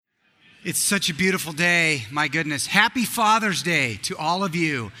It's such a beautiful day, my goodness. Happy Father's Day to all of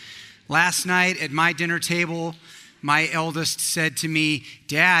you. Last night at my dinner table, my eldest said to me,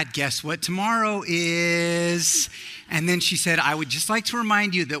 "Dad, guess what tomorrow is?" And then she said, "I would just like to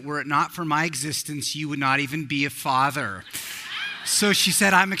remind you that were it not for my existence, you would not even be a father." So she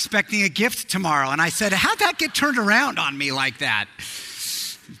said, "I'm expecting a gift tomorrow." And I said, "How'd that get turned around on me like that?"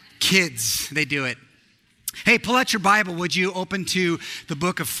 Kids, they do it. Hey, pull out your Bible, would you? Open to the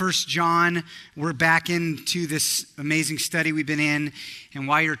book of 1 John. We're back into this amazing study we've been in. And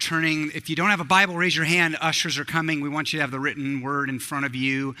while you're turning, if you don't have a Bible, raise your hand. Ushers are coming. We want you to have the written word in front of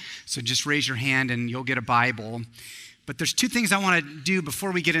you. So just raise your hand and you'll get a Bible. But there's two things I want to do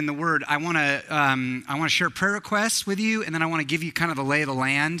before we get in the word. I want to share prayer requests with you, and then I want to give you kind of the lay of the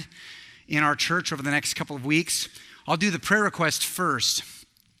land in our church over the next couple of weeks. I'll do the prayer request first.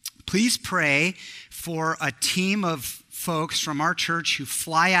 Please pray for a team of folks from our church who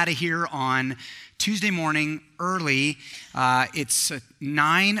fly out of here on Tuesday morning early. It's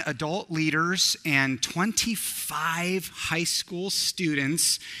 9 adult leaders and 25 high school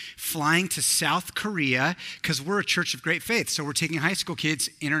students flying to South Korea because we're a church of great faith. So we're taking high school kids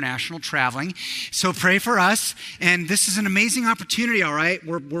international traveling. So pray for us. And this is an amazing opportunity, all right?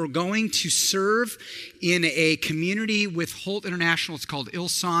 We're going to serve in a community with Holt International. It's called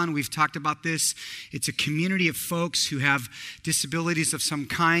Ilson. We've talked about this. It's a community of folks who have disabilities of some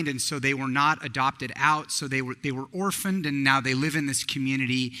kind, and so they were not adopted out. So they were orphaned, and now they live in this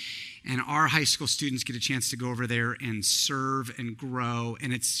community. And our high school students get a chance to go over there and serve and grow.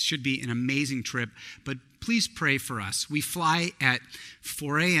 And it should be an amazing trip. But please pray for us. We fly at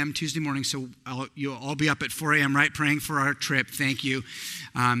 4 a.m. Tuesday morning, so you'll all be up at 4 a.m., right, praying for our trip. Thank you.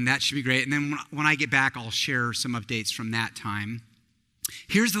 That should be great. And then when I get back, I'll share some updates from that time.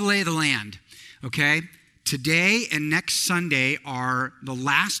 Here's the lay of the land, okay? Today and next Sunday are the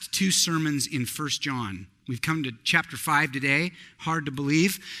last two sermons in 1 John. We've come to chapter 5 today, hard to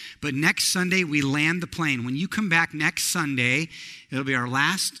believe, but next Sunday we land the plane. When you come back next Sunday, it'll be our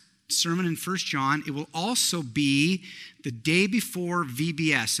last sermon in 1 John. It will also be the day before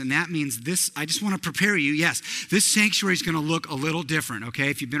VBS, and that means this, I just want to prepare you, yes, this sanctuary is going to look a little different, okay?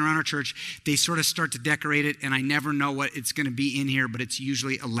 If you've been around our church, they sort of start to decorate it, and I never know what it's going to be in here, but it's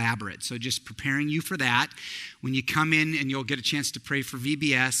usually elaborate. So just preparing you for that. When you come in and you'll get a chance to pray for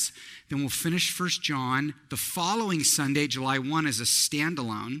VBS, then we'll finish 1 John. The following Sunday, July 1, is a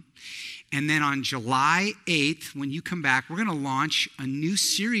standalone. And then on July 8th, when you come back, we're going to launch a new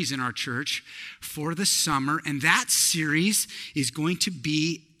series in our church for the summer. And that series is going to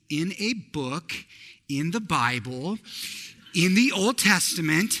be in a book in the Bible, in the Old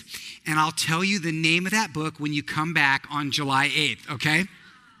Testament. And I'll tell you the name of that book when you come back on July 8th, okay?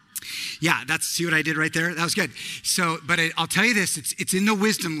 Yeah, see what I did right there? That was good. So, but I'll tell you this, it's in the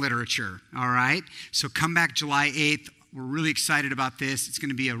wisdom literature, all right? So come back July 8th. We're really excited about this. It's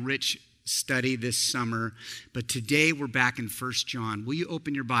going to be a rich study this summer. But today we're back in 1 John. Will you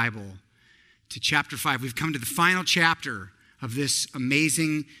open your Bible to chapter 5? We've come to the final chapter of this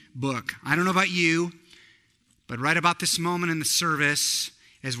amazing book. I don't know about you, but right about this moment in the service,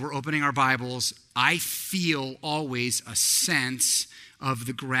 as we're opening our Bibles, I feel always a sense of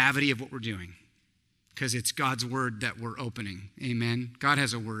the gravity of what we're doing because it's God's word that we're opening. Amen. God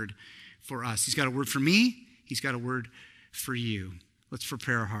has a word for us. He's got a word for me. He's got a word for you. Let's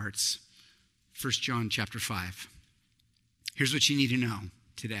prepare our hearts. 1 John chapter 5. Here's what you need to know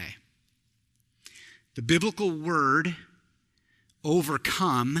today. The biblical word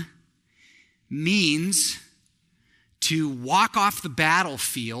overcome means to walk off the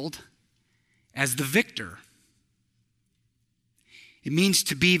battlefield as the victor. It means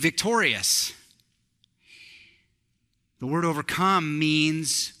to be victorious. The word overcome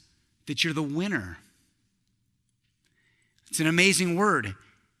means that you're the winner. It's an amazing word.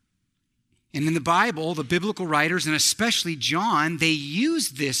 And in the Bible, the biblical writers, and especially John, they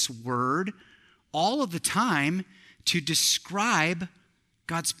use this word all of the time to describe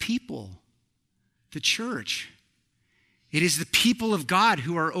God's people, the church. It is the people of God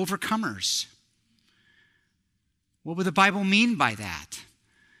who are overcomers. What would the Bible mean by that?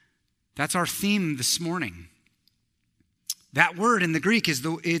 That's our theme this morning. That word in the Greek is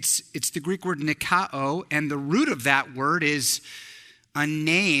it's the Greek word nikao, and the root of that word is a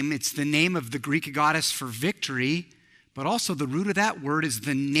name. It's the name of the Greek goddess for victory, but also the root of that word is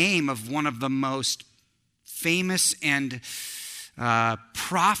the name of one of the most famous and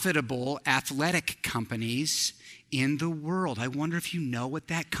profitable athletic companies in the world. I wonder if you know what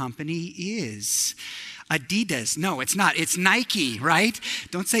that company is. Adidas. No, it's not. It's Nike, right?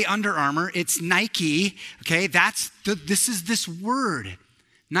 Don't say Under Armour. It's Nike. Okay, this is this word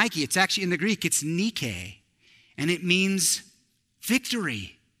Nike, it's actually in the Greek, it's Nike, and it means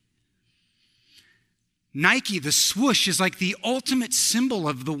victory. Nike, the swoosh, is like the ultimate symbol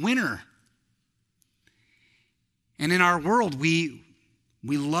of the winner. And in our world, we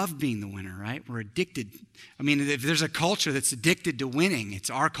love being the winner, right? We're addicted. I mean, if there's a culture that's addicted to winning, it's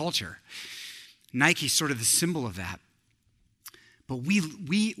our culture. Nike's sort of the symbol of that. But we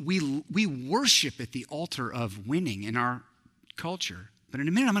worship at the altar of winning in our culture. But in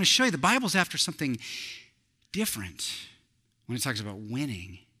a minute, I'm going to show you the Bible's after something different when it talks about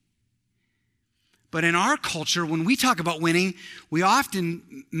winning. But in our culture, when we talk about winning, we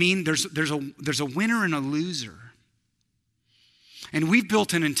often mean there's a winner and a loser. And we've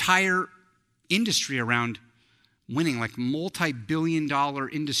built an entire industry around winning, like multi-billion-dollar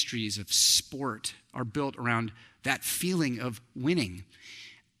industries of sport are built around that feeling of winning.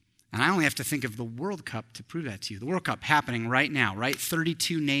 And I only have to think of the World Cup to prove that to you. The World Cup happening right now, right?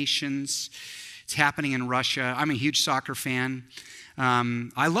 32 nations. It's happening in Russia. I'm a huge soccer fan.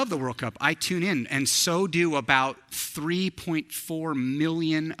 I love the World Cup. I tune in, and so do about 3.4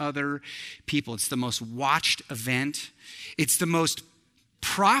 million other people. It's the most watched event. It's the most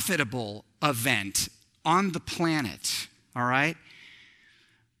profitable event on the planet, all right?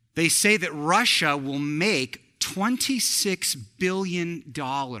 They say that Russia will make $26 billion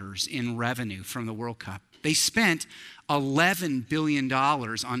in revenue from the World Cup. They spent $11 billion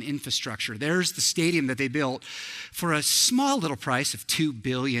on infrastructure. There's the stadium that they built for a small little price of $2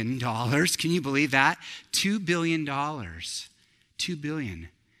 billion. Can you believe that? $2 billion. $2 billion.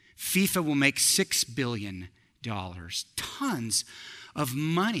 FIFA will make $6 billion. Tons of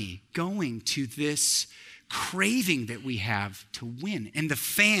money going to this craving that we have to win. And the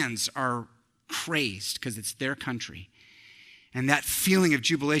fans are crazed because it's their country. And that feeling of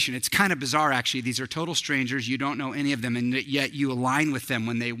jubilation, it's kind of bizarre, actually. These are total strangers. You don't know any of them, and yet you align with them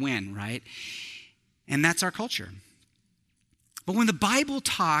when they win, right? And that's our culture. But when the Bible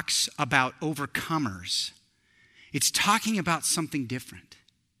talks about overcomers, it's talking about something different.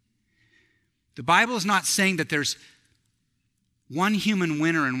 The Bible is not saying that there's one human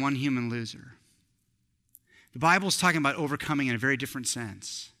winner and one human loser. The Bible is talking about overcoming in a very different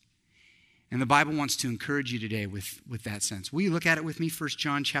sense. And the Bible wants to encourage you today with that sense. Will you look at it with me? 1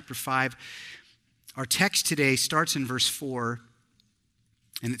 John chapter 5. Our text today starts in verse 4,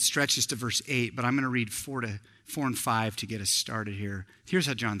 and it stretches to verse 8, but I'm going to read 4 and 5 to get us started here. Here's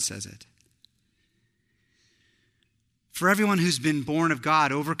how John says it. For everyone who's been born of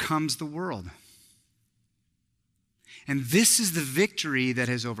God overcomes the world. And this is the victory that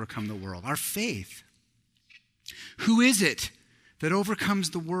has overcome the world, our faith. Who is it that overcomes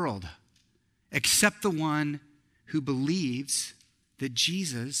the world? Except the one who believes that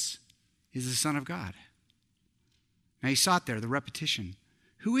Jesus is the Son of God. Now you saw it there, the repetition.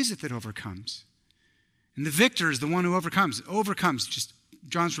 Who is it that overcomes? And the victor is the one who overcomes. Overcomes, just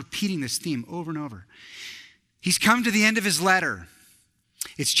John's repeating this theme over and over. He's come to the end of his letter.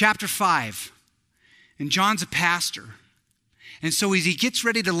 It's chapter 5. And John's a pastor. And so as he gets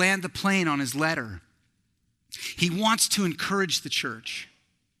ready to land the plane on his letter, he wants to encourage the church.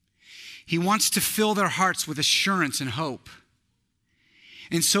 He wants to fill their hearts with assurance and hope.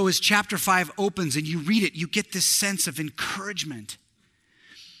 And so as chapter 5 opens and you read it, you get this sense of encouragement.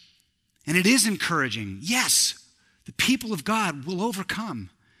 And it is encouraging. Yes, the people of God will overcome.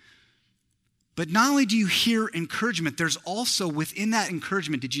 But not only do you hear encouragement, there's also within that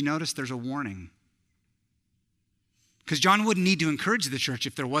encouragement, did you notice there's a warning? Because John wouldn't need to encourage the church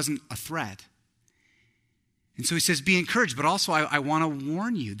if there wasn't a threat. And so he says, be encouraged, but also I want to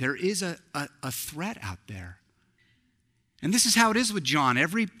warn you, there is a threat out there. And this is how it is with John.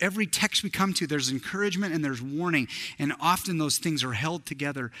 Every text we come to, there's encouragement and there's warning. And often those things are held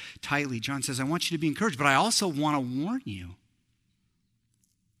together tightly. John says, I want you to be encouraged, but I also want to warn you.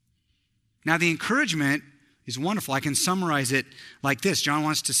 Now, the encouragement is wonderful. I can summarize it like this. John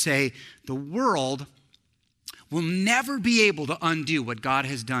wants to say, the world will never be able to undo what God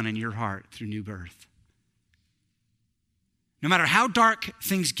has done in your heart through new birth. No matter how dark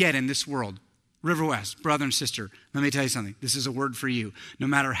things get in this world, River West, brother and sister, let me tell you something. This is a word for you. No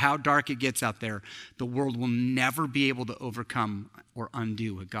matter how dark it gets out there, the world will never be able to overcome or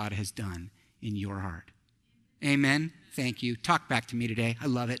undo what God has done in your heart. Amen? Thank you. Talk back to me today. I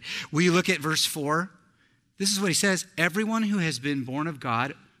love it. Will you look at verse 4? This is what he says. Everyone who has been born of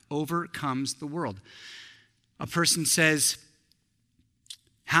God overcomes the world. A person says,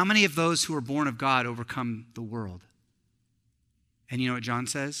 how many of those who are born of God overcome the world? And you know what John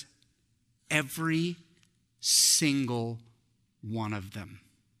says? Every single one of them.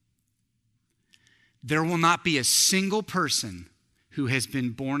 There will not be a single person who has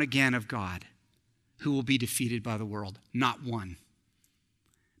been born again of God who will be defeated by the world. Not one.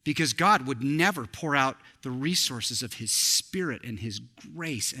 Because God would never pour out the resources of his Spirit and his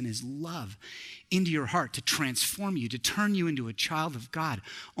grace and his love into your heart to transform you, to turn you into a child of God,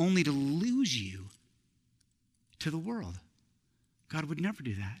 only to lose you to the world. God would never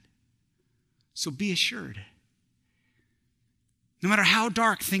do that. So be assured. No matter how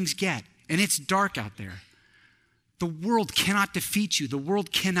dark things get, and it's dark out there, the world cannot defeat you. The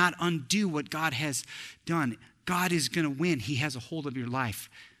world cannot undo what God has done. God is going to win. He has a hold of your life.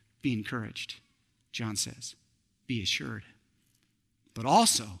 Be encouraged, John says. Be assured. But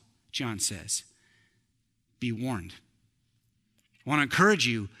also, John says, be warned. I want to encourage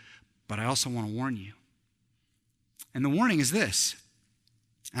you, but I also want to warn you. And the warning is this,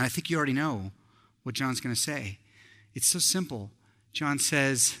 and I think you already know what John's going to say. It's so simple. John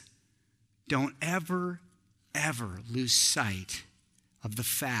says, don't ever lose sight of the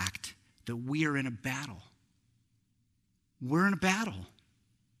fact that we are in a battle. We're in a battle.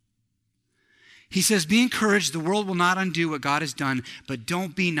 He says, be encouraged. The world will not undo what God has done, but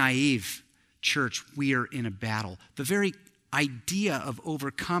don't be naive, church. We are in a battle. The very idea of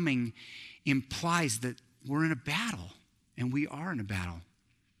overcoming implies that we're in a battle, and we are in a battle.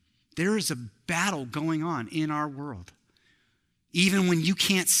 There is a battle going on in our world, even when you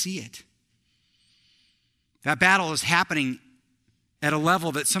can't see it. That battle is happening at a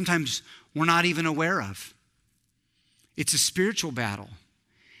level that sometimes we're not even aware of. It's a spiritual battle.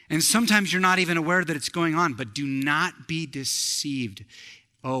 And sometimes you're not even aware that it's going on, but do not be deceived.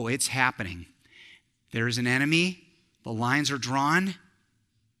 Oh, it's happening. There is an enemy, the lines are drawn,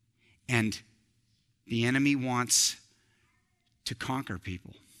 and the enemy wants to conquer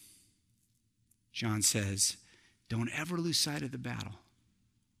people. John says, don't ever lose sight of the battle.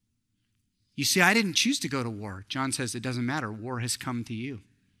 You see, I didn't choose to go to war. John says it doesn't matter. War has come to you.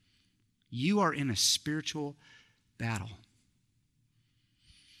 You are in a spiritual battle.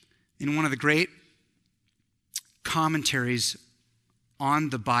 In one of the great commentaries on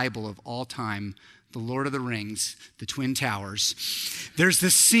the Bible of all time, The Lord of the Rings, the Twin Towers, there's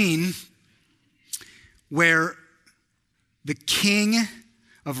this scene where the king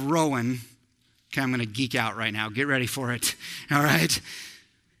of Rohan, okay, I'm going to geek out right now. Get ready for it. All right.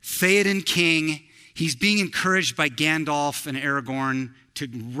 Theoden king, he's being encouraged by Gandalf and Aragorn to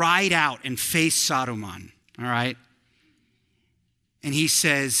ride out and face Saruman. All right. And he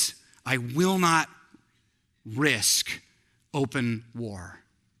says, I will not risk open war.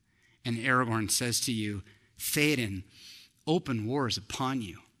 And Aragorn says to you, Theoden, open war is upon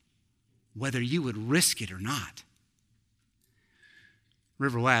you, whether you would risk it or not.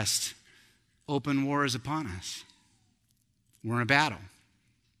 River West, open war is upon us. We're in a battle.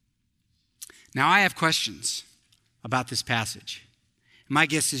 Now, I have questions about this passage. My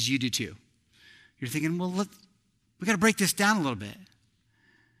guess is you do too. You're thinking, well, we got to break this down a little bit.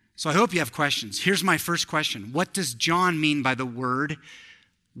 So I hope you have questions. Here's my first question. What does John mean by the word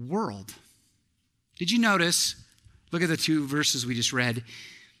world? Did you notice, look at the two verses we just read.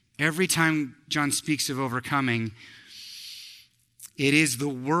 Every time John speaks of overcoming, it is the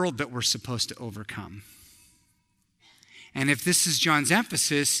world that we're supposed to overcome. And if this is John's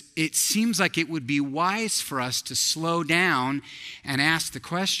emphasis, it seems like it would be wise for us to slow down and ask the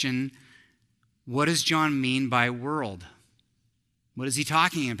question, what does John mean by world? What is he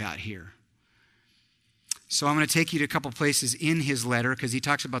talking about here? So I'm going to take you to a couple places in his letter because he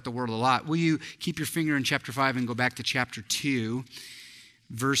talks about the world a lot. Will you keep your finger in chapter 5 and go back to chapter 2,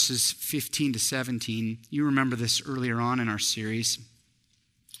 verses 15 to 17. You remember this earlier on in our series.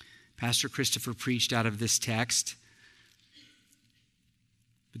 Pastor Christopher preached out of this text.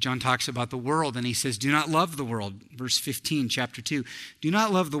 But John talks about the world, and he says, do not love the world. Verse 15, chapter 2. Do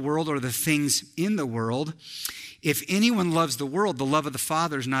not love the world or the things in the world. If anyone loves the world, the love of the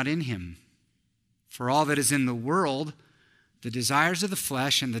Father is not in him. For all that is in the world, the desires of the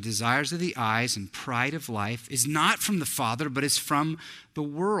flesh and the desires of the eyes and pride of life, is not from the Father, but is from the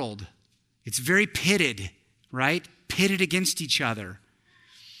world. It's very pitted, right? Pitted against each other.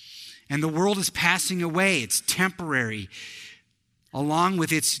 And the world is passing away. It's temporary, along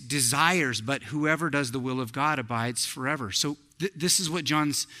with its desires, but whoever does the will of God abides forever. So this is what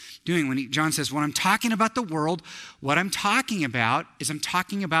John's doing when John says, when I'm talking about the world, what I'm talking about is I'm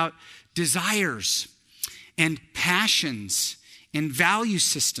talking about desires and passions and value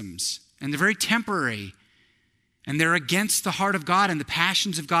systems, and they're very temporary, and they're against the heart of God and the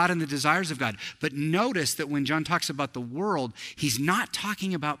passions of God and the desires of God. But notice that when John talks about the world, he's not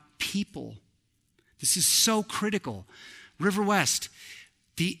talking about people. This is so critical. River West,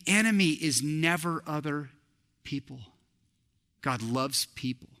 the enemy is never other people. God loves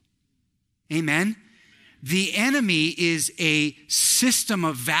people. Amen? The enemy is a system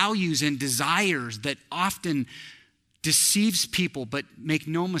of values and desires that often deceives people, but make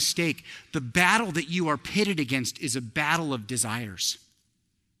no mistake, the battle that you are pitted against is a battle of desires.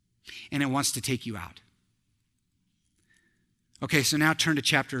 And it wants to take you out. Okay, so now turn to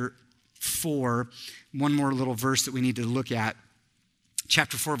chapter 4. One more little verse that we need to look at.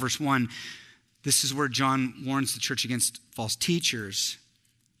 Chapter 4, verse 1. This is where John warns the church against false teachers.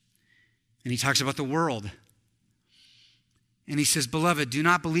 And he talks about the world. And he says, "Beloved, do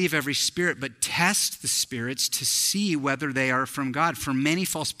not believe every spirit, but test the spirits to see whether they are from God. For many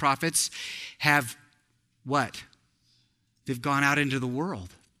false prophets have" what? They've gone out into the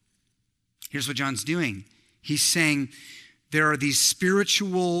world. Here's what John's doing. He's saying there are these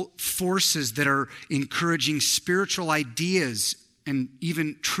spiritual forces that are encouraging spiritual ideas and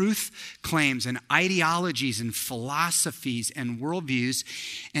even truth claims and ideologies and philosophies and worldviews.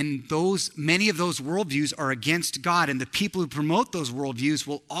 And many of those worldviews are against God. And the people who promote those worldviews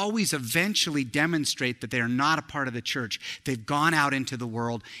will always eventually demonstrate that they are not a part of the church. They've gone out into the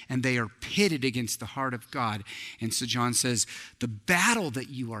world and they are pitted against the heart of God. And so John says, the battle that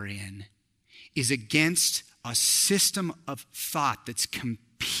you are in is against a system of thought that's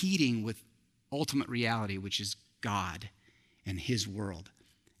competing with ultimate reality, which is God and his world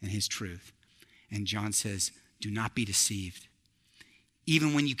and his truth. And John says, do not be deceived.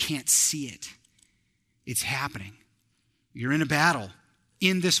 Even when you can't see it, it's happening. You're in a battle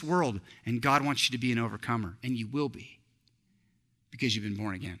in this world, and God wants you to be an overcomer, and you will be, because you've been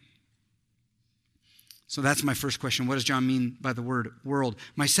born again. So that's my first question. What does John mean by the word world?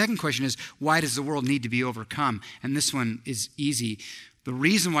 My second question is, why does the world need to be overcome? And this one is easy. The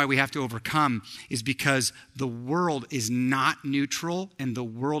reason why we have to overcome is because the world is not neutral and the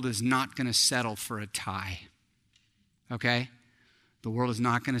world is not going to settle for a tie. Okay? The world is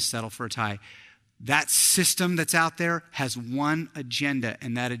not going to settle for a tie. That system that's out there has one agenda,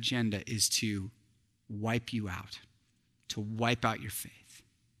 and that agenda is to wipe you out, to wipe out your faith.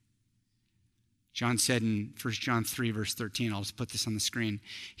 John said in 1 John 3, verse 13, I'll just put this on the screen.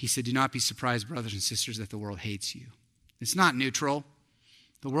 He said, do not be surprised, brothers and sisters, that the world hates you. It's not neutral.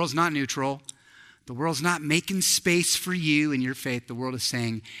 The world's not neutral. The world's not making space for you and your faith. The world is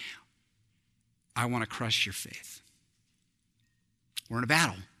saying, I want to crush your faith. We're in a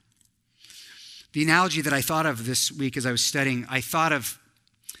battle. The analogy that I thought of this week as I was studying, I thought of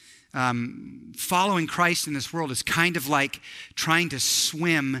following Christ in this world is kind of like trying to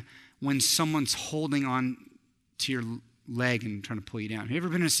swim when someone's holding on to your leg and trying to pull you down. Have you ever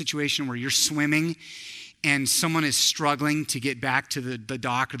been in a situation where you're swimming and someone is struggling to get back to the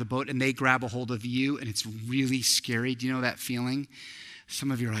dock or the boat and they grab a hold of you and it's really scary? Do you know that feeling?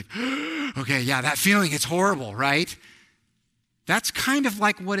 Some of you are like, okay, yeah, that feeling, it's horrible, right? That's kind of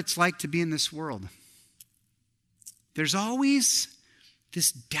like what it's like to be in this world. There's always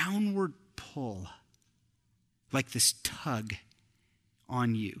this downward pull, like this tug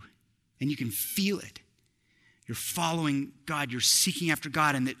on you. And you can feel it. You're following God. You're seeking after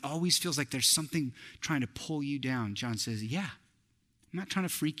God. And it always feels like there's something trying to pull you down. John says, yeah, I'm not trying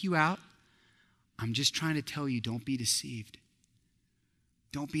to freak you out. I'm just trying to tell you, don't be deceived.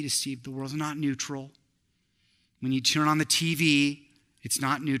 Don't be deceived. The world's not neutral. When you turn on the TV, it's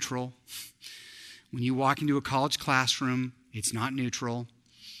not neutral. When you walk into a college classroom, it's not neutral.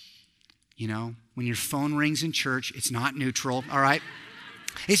 You know, when your phone rings in church, it's not neutral, all right?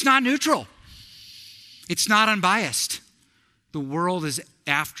 It's not neutral. It's not unbiased. The world is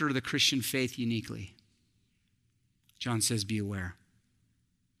after the Christian faith uniquely. John says, be aware.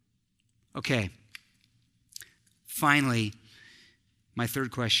 Okay. Finally, my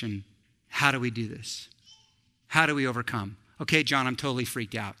third question, how do we do this? How do we overcome? Okay, John, I'm totally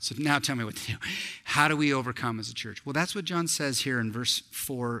freaked out. So now tell me what to do. How do we overcome as a church? Well, that's what John says here in verse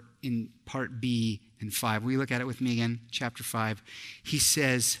 4 in part B and 5. Will you look at it with me again? Chapter 5. He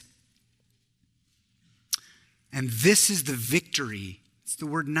says, and this is the victory. It's the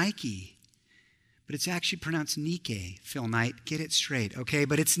word Nike, but it's actually pronounced Nike. Phil Knight, get it straight, okay?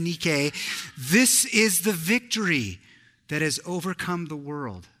 But it's Nike. This is the victory that has overcome the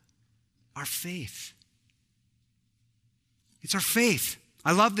world. Our faith. It's our faith.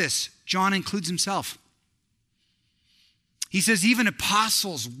 I love this. John includes himself. He says, even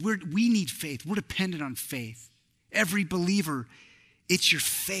apostles, we need faith. We're dependent on faith. Every believer, it's your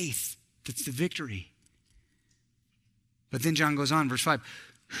faith that's the victory. But then John goes on, verse 5,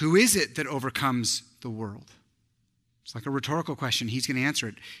 who is it that overcomes the world? It's like a rhetorical question. He's going to answer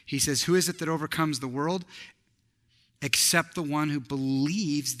it. He says, who is it that overcomes the world? Except the one who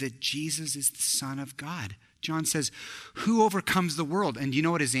believes that Jesus is the Son of God. John says, who overcomes the world? And you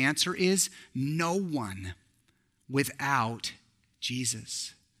know what his answer is? No one without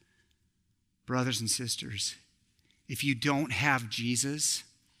Jesus. Brothers and sisters, if you don't have Jesus,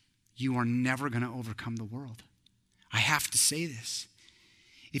 you are never going to overcome the world. I have to say this.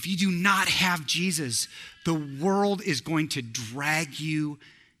 If you do not have Jesus, the world is going to drag you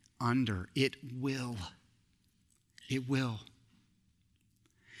under. It will. It will.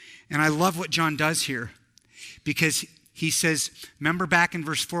 And I love what John does here, because he says, remember back in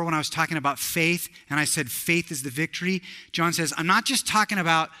verse 4 when I was talking about faith and I said faith is the victory? John says, I'm not just talking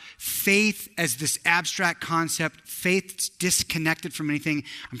about faith as this abstract concept, faith that's disconnected from anything.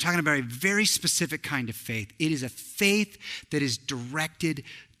 I'm talking about a very specific kind of faith. It is a faith that is directed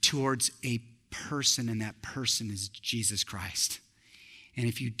towards a person, and that person is Jesus Christ. And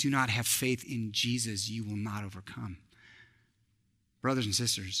if you do not have faith in Jesus, you will not overcome. Brothers and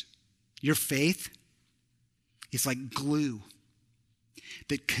sisters, your faith is like glue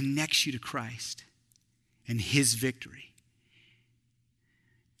that connects you to Christ and his victory.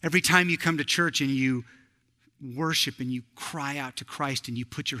 Every time you come to church and you worship and you cry out to Christ and you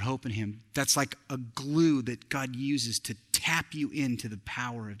put your hope in him, that's like a glue that God uses to tap you into the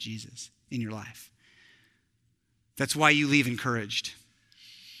power of Jesus in your life. That's why you leave encouraged.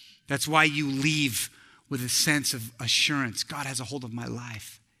 That's why you leave with a sense of assurance. God has a hold of my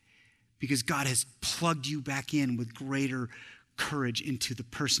life, because God has plugged you back in with greater courage into the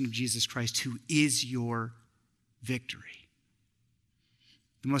person of Jesus Christ, who is your victory.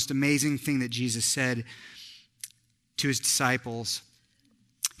 The most amazing thing that Jesus said to his disciples,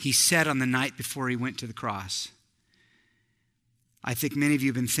 he said on the night before he went to the cross. I think many of you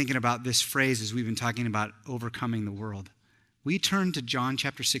have been thinking about this phrase as we've been talking about overcoming the world. Will you turn to John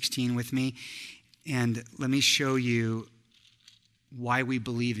chapter 16 with me? And let me show you why we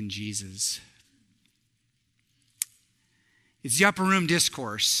believe in Jesus. It's the upper room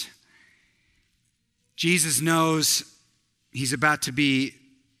discourse. Jesus knows he's about to be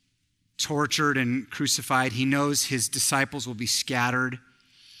tortured and crucified. He knows his disciples will be scattered.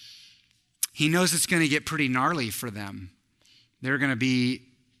 He knows it's going to get pretty gnarly for them. They're going to be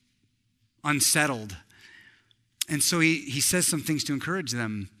unsettled. And so he says some things to encourage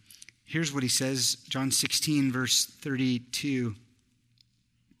them. Here's what he says, John 16, verse 32.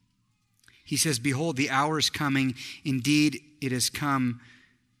 He says, behold, the hour is coming. Indeed, it has come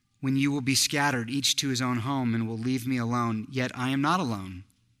when you will be scattered, each to his own home, and will leave me alone. Yet I am not alone,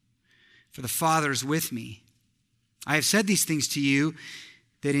 for the Father is with me. I have said these things to you,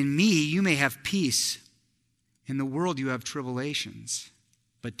 that in me you may have peace. In the world you have tribulations,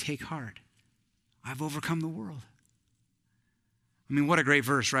 but take heart. I've overcome the world. I mean, what a great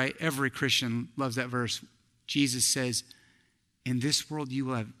verse, right? Every Christian loves that verse. Jesus says, in this world you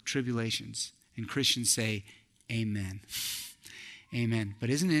will have tribulations. And Christians say, amen. Amen. But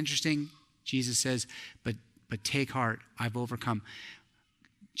isn't it interesting? Jesus says, but take heart, I've overcome.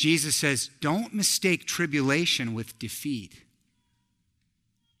 Jesus says, don't mistake tribulation with defeat.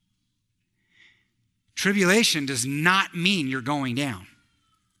 Tribulation does not mean you're going down.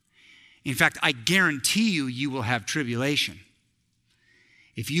 In fact, I guarantee you, you will have tribulation.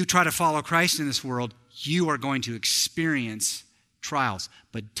 If you try to follow Christ in this world, you are going to experience trials.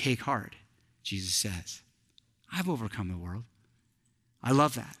 But take heart, Jesus says. I've overcome the world. I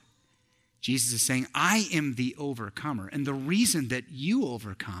love that. Jesus is saying, I am the overcomer. And the reason that you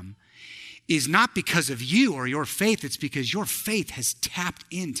overcome is not because of you or your faith. It's because your faith has tapped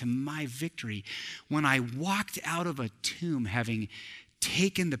into my victory. When I walked out of a tomb having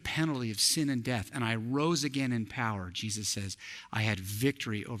taken the penalty of sin and death, and I rose again in power, Jesus says, I had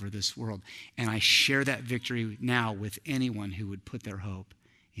victory over this world. And I share that victory now with anyone who would put their hope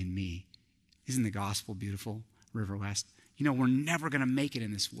in me. Isn't the gospel beautiful, River West? You know, we're never going to make it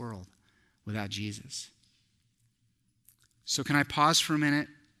in this world without Jesus. So can I pause for a minute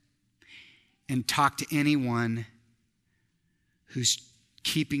and talk to anyone who's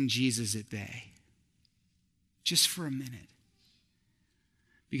keeping Jesus at bay? Just for a minute.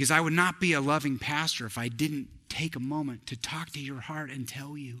 Because I would not be a loving pastor if I didn't take a moment to talk to your heart and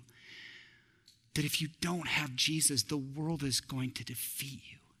tell you that if you don't have Jesus, the world is going to defeat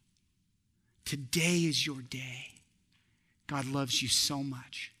you. Today is your day. God loves you so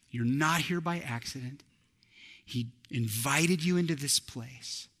much. You're not here by accident. He invited you into this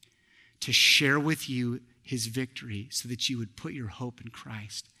place to share with you his victory so that you would put your hope in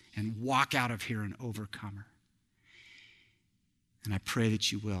Christ and walk out of here an overcomer. And I pray that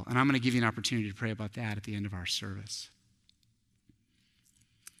you will. And I'm going to give you an opportunity to pray about that at the end of our service.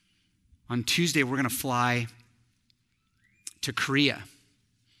 On Tuesday, we're going to fly to Korea.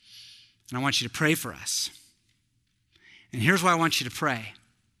 And I want you to pray for us. And here's why I want you to pray.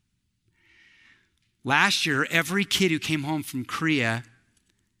 Last year, every kid who came home from Korea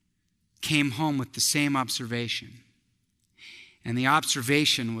came home with the same observation. And the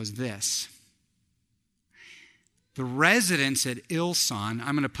observation was this. The residents at Ilsan,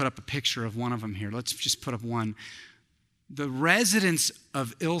 I'm going to put up a picture of one of them here. Let's just put up one. The residents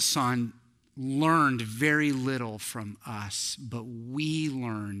of Ilsan learned very little from us, but we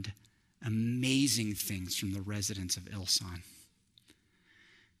learned amazing things from the residents of Ilsan.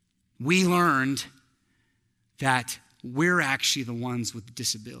 We learned that we're actually the ones with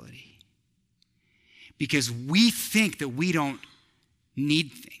disability because we think that we don't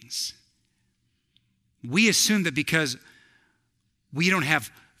need things. We assume that because we don't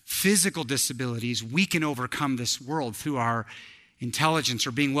have physical disabilities, we can overcome this world through our intelligence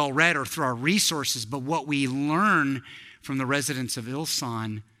or being well-read or through our resources. But what we learn from the residents of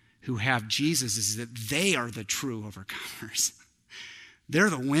Ilsan who have Jesus is that they are the true overcomers. They're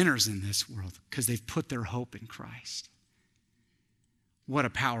the winners in this world because they've put their hope in Christ. What a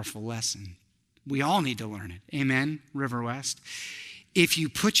powerful lesson. We all need to learn it. Amen, River West? If you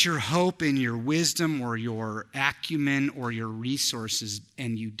put your hope in your wisdom or your acumen or your resources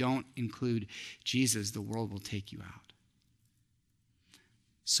and you don't include Jesus, the world will take you out.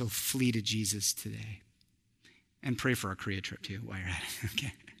 So flee to Jesus today. And pray for our Korea trip too while you're at it.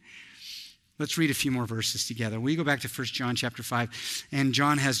 Okay. Let's read a few more verses together. We go back to 1 John chapter 5, and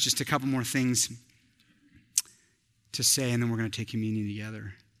John has just a couple more things to say, and then we're going to take communion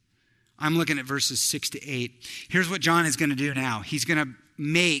together. I'm looking at verses 6 to 8. Here's what John is going to do now. He's going to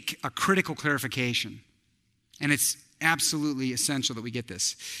make a critical clarification, and it's absolutely essential that we get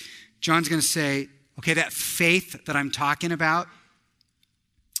this. John's going to say, okay, that faith that I'm talking about,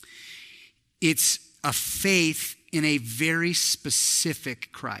 it's a faith in a very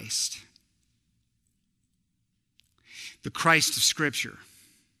specific Christ. The Christ of Scripture.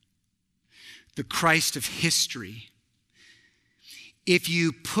 The Christ of history. If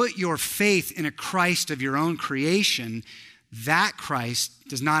you put your faith in a Christ of your own creation, that Christ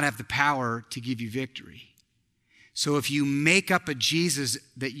does not have the power to give you victory. So if you make up a Jesus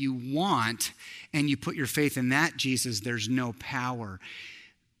that you want and you put your faith in that Jesus, there's no power.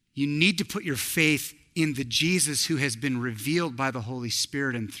 You need to put your faith in the Jesus who has been revealed by the Holy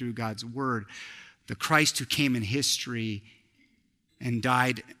Spirit and through God's word, the Christ who came in history and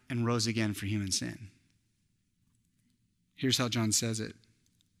died and rose again for human sin. Here's how John says it.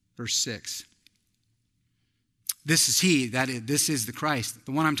 Verse 6. This is he, this is the Christ.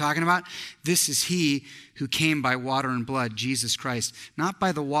 The one I'm talking about, this is he who came by water and blood, Jesus Christ. Not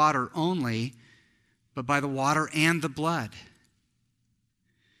by the water only, but by the water and the blood.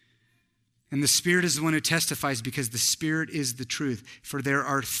 And the Spirit is the one who testifies because the Spirit is the truth. For there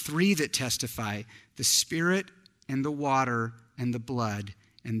are three that testify, the Spirit and the water and the blood,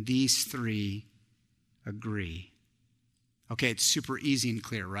 and these three agree. Okay, it's super easy and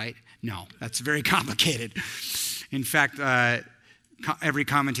clear, right? No, that's very complicated. In fact, every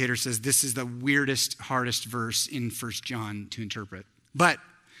commentator says this is the weirdest, hardest verse in 1 John to interpret. But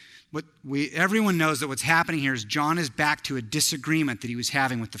everyone knows that what's happening here is John is back to a disagreement that he was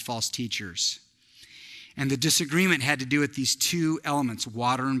having with the false teachers. And the disagreement had to do with these two elements,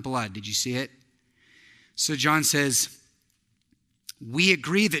 water and blood. Did you see it? So John says, we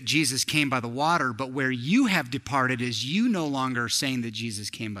agree that Jesus came by the water, but where you have departed is you no longer saying that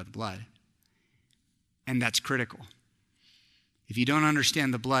Jesus came by the blood. And that's critical. If you don't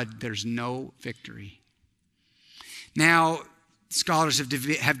understand the blood, there's no victory. Now, scholars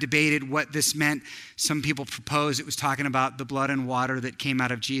have debated what this meant. Some people propose it was talking about the blood and water that came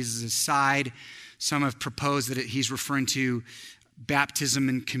out of Jesus' side. Some have proposed that he's referring to baptism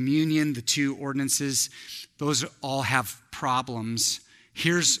and communion, the two ordinances. Those all have problems.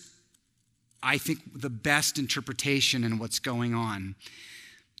 Here's, I think, the best interpretation in what's going on.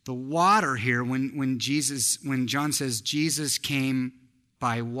 The water here, when John says Jesus came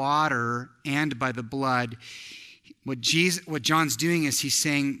by water and by the blood, what John's doing is he's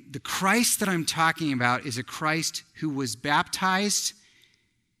saying the Christ that I'm talking about is a Christ who was baptized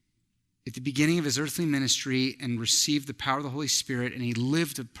at the beginning of his earthly ministry and received the power of the Holy Spirit, and he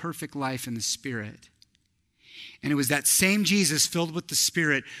lived a perfect life in the Spirit. And it was that same Jesus filled with the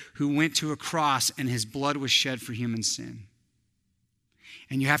Spirit who went to a cross and his blood was shed for human sin.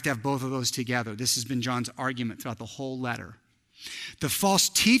 And you have to have both of those together. This has been John's argument throughout the whole letter. The false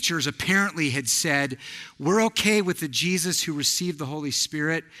teachers apparently had said, we're okay with the Jesus who received the Holy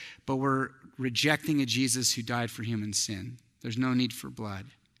Spirit, but we're rejecting a Jesus who died for human sin. There's no need for blood.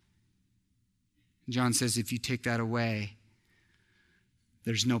 John says if you take that away,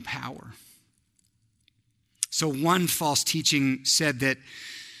 there's no power. So one false teaching said that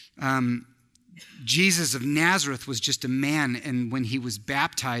Jesus of Nazareth was just a man, and when he was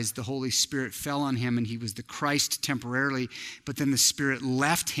baptized, the Holy Spirit fell on him, and he was the Christ temporarily, but then the Spirit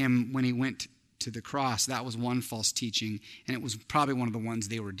left him when he went to the cross. That was one false teaching, and it was probably one of the ones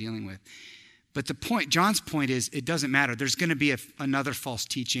they were dealing with. But the point, John's point is, it doesn't matter. There's going to be another false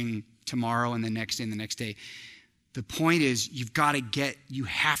teaching tomorrow and the next day and the next day. The point is, you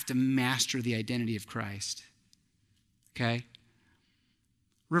have to master the identity of Christ. Okay?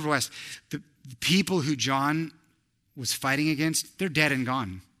 River West, the people who John was fighting against, they're dead and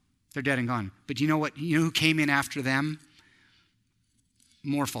gone. They're dead and gone. But you know what? You know who came in after them?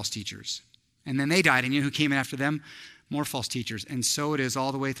 More false teachers. And then they died. And you know who came in after them? More false teachers. And so it is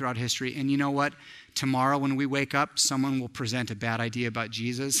all the way throughout history. And you know what? Tomorrow when we wake up, someone will present a bad idea about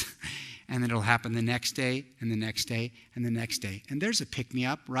Jesus. And then it'll happen the next day and the next day and the next day. And there's a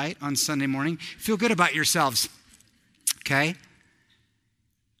pick-me-up, right? On Sunday morning. Feel good about yourselves. Okay?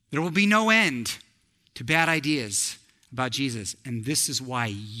 There will be no end to bad ideas about Jesus. And this is why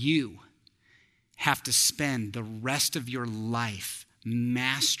you have to spend the rest of your life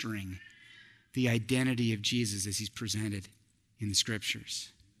mastering the identity of Jesus as he's presented in the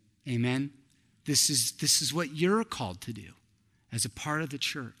scriptures. Amen? This is what you're called to do as a part of the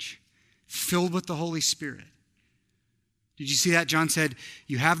church, filled with the Holy Spirit. Did you see that? John said,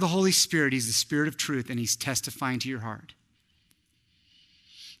 you have the Holy Spirit. He's the Spirit of truth, and he's testifying to your heart.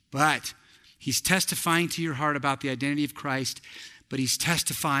 But he's testifying to your heart about the identity of Christ, but he's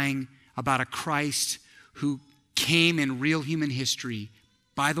testifying about a Christ who came in real human history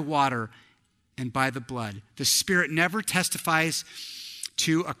by the water and by the blood. The Spirit never testifies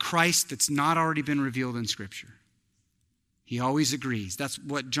to a Christ that's not already been revealed in Scripture. He always agrees. That's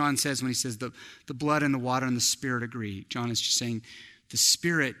what John says when he says the blood and the water and the Spirit agree. John is just saying the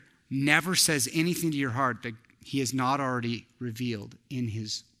Spirit never says anything to your heart that he has not already revealed in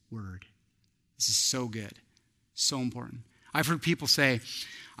his word. This is so good, so important. I've heard people say,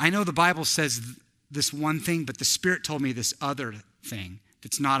 I know the Bible says this one thing, but the Spirit told me this other thing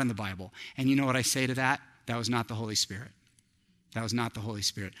that's not in the Bible. And you know what I say to that? That was not the Holy Spirit. That was not the Holy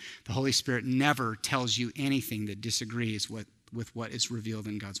Spirit. The Holy Spirit never tells you anything that disagrees with what is revealed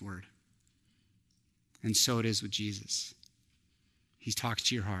in God's word. And so it is with Jesus. He talks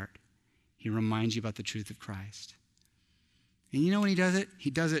to your heart. He reminds you about the truth of Christ. And you know when he does it? He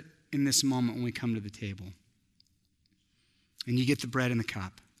does it in this moment when we come to the table. And you get the bread and the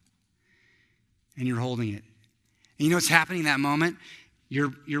cup. And you're holding it. And you know what's happening in that moment?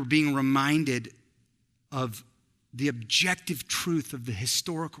 You're being reminded of the objective truth of the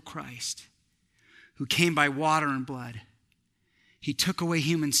historical Christ who came by water and blood. He took away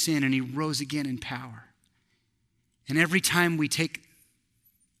human sin and he rose again in power. And every time we take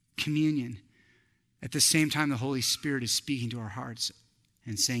communion, at the same time the Holy Spirit is speaking to our hearts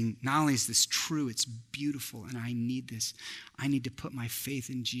and saying, not only is this true, it's beautiful, and I need this. I need to put my faith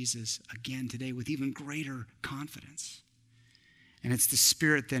in Jesus again today with even greater confidence. And it's the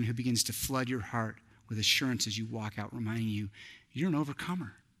Spirit then who begins to flood your heart with assurance as you walk out, reminding you, you're an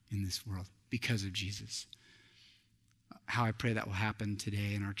overcomer in this world because of Jesus. How I pray that will happen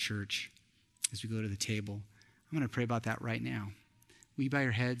today in our church as we go to the table. I'm going to pray about that right now. Will you bow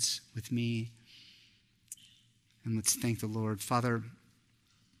your heads with me? And let's thank the Lord. Father,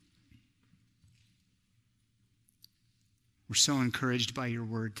 we're so encouraged by your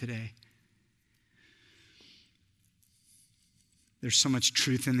word today. There's so much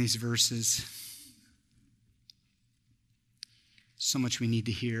truth in these verses. So much we need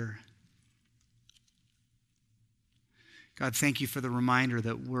to hear. God, thank you for the reminder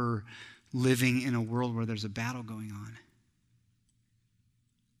that we're living in a world where there's a battle going on.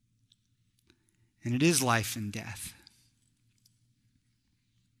 And it is life and death.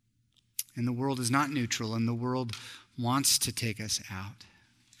 And the world is not neutral, and the world wants to take us out,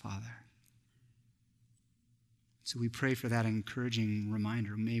 Father. So we pray for that encouraging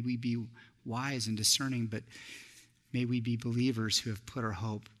reminder. May we be wise and discerning, but may we be believers who have put our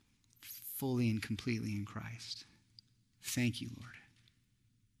hope fully and completely in Christ. Thank you, Lord.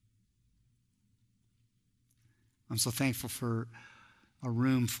 I'm so thankful for a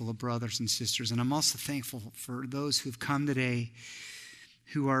room full of brothers and sisters, and I'm also thankful for those who've come today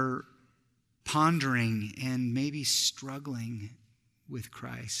who are pondering and maybe struggling with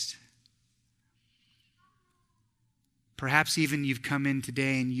Christ. Perhaps even you've come in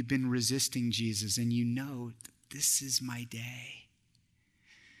today and you've been resisting Jesus, and you know, this is my day.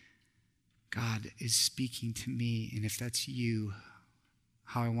 God is speaking to me, and if that's you,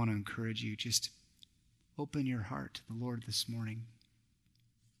 how I want to encourage you, just open your heart to the Lord this morning.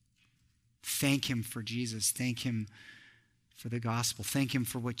 Thank him for Jesus. Thank him for the gospel. Thank him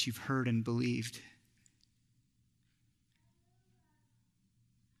for what you've heard and believed.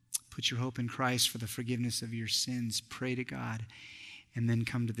 Put your hope in Christ for the forgiveness of your sins. Pray to God, and then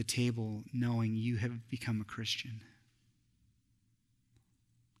come to the table knowing you have become a Christian.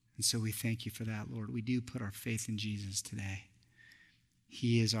 And so we thank you for that, Lord. We do put our faith in Jesus today.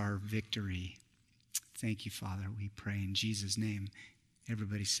 He is our victory. Thank you, Father. We pray in Jesus' name.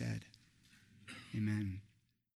 Everybody said, amen.